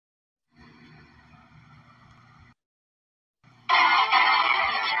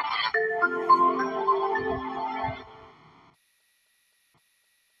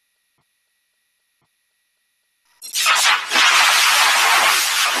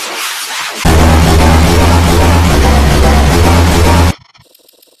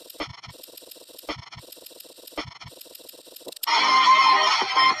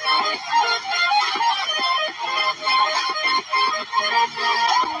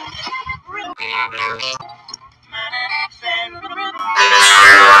and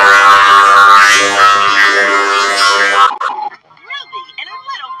her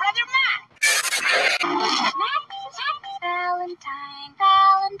little brother Max. Valentine,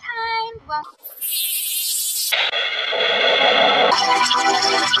 Valentine. Well.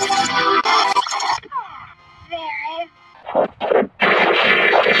 Very.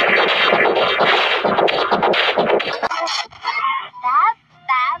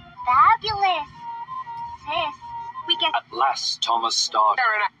 Fabulous. Sis, we get. At last, Thomas Stark.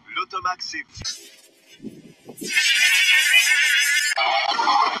 L'automaxi.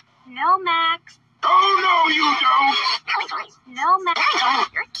 No, Max. Oh, no, you don't. No, Max.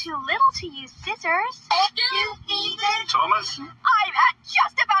 You're too little to use scissors. Thomas? I've had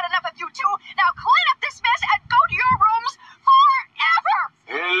just about enough of you two. Now clean up this mess and go to your rooms forever.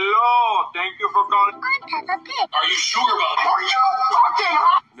 Hello. Thank you for calling. I'm Peppa Pig. Are you sure about it? Are you fucking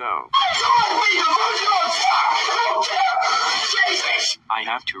hot? No. Jesus! I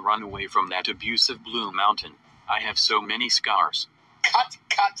have to run away from that abusive Blue Mountain. I have so many scars. Cut.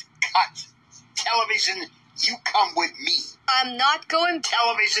 Television, you come with me. I'm not going to.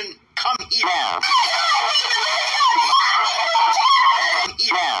 Television, come here.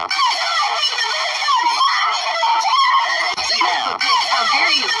 How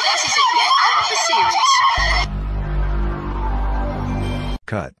dare you? This is it. Get out of the series.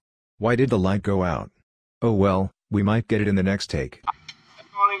 Cut. Why did the light go out? Oh well, we might get it in the next take.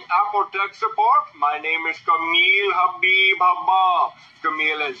 Calling Apple Tech Support. My name is Camille Habib Habab.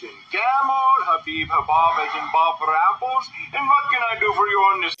 Camille as in camel, Habib Habab as in Bob for apples. And what can I do for you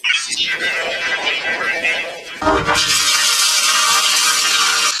on this?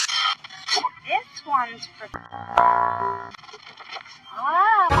 This one's for.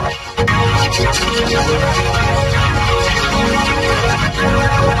 Oh.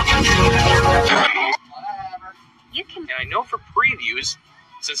 You can. And I know for previews,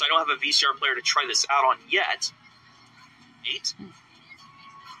 since I don't have a VCR player to try this out on yet, 8. And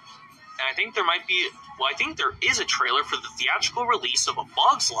I think there might be, well, I think there is a trailer for the theatrical release of A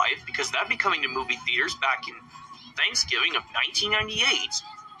Bug's Life, because that'd be coming to movie theaters back in Thanksgiving of 1998.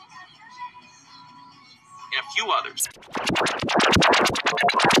 And a few others.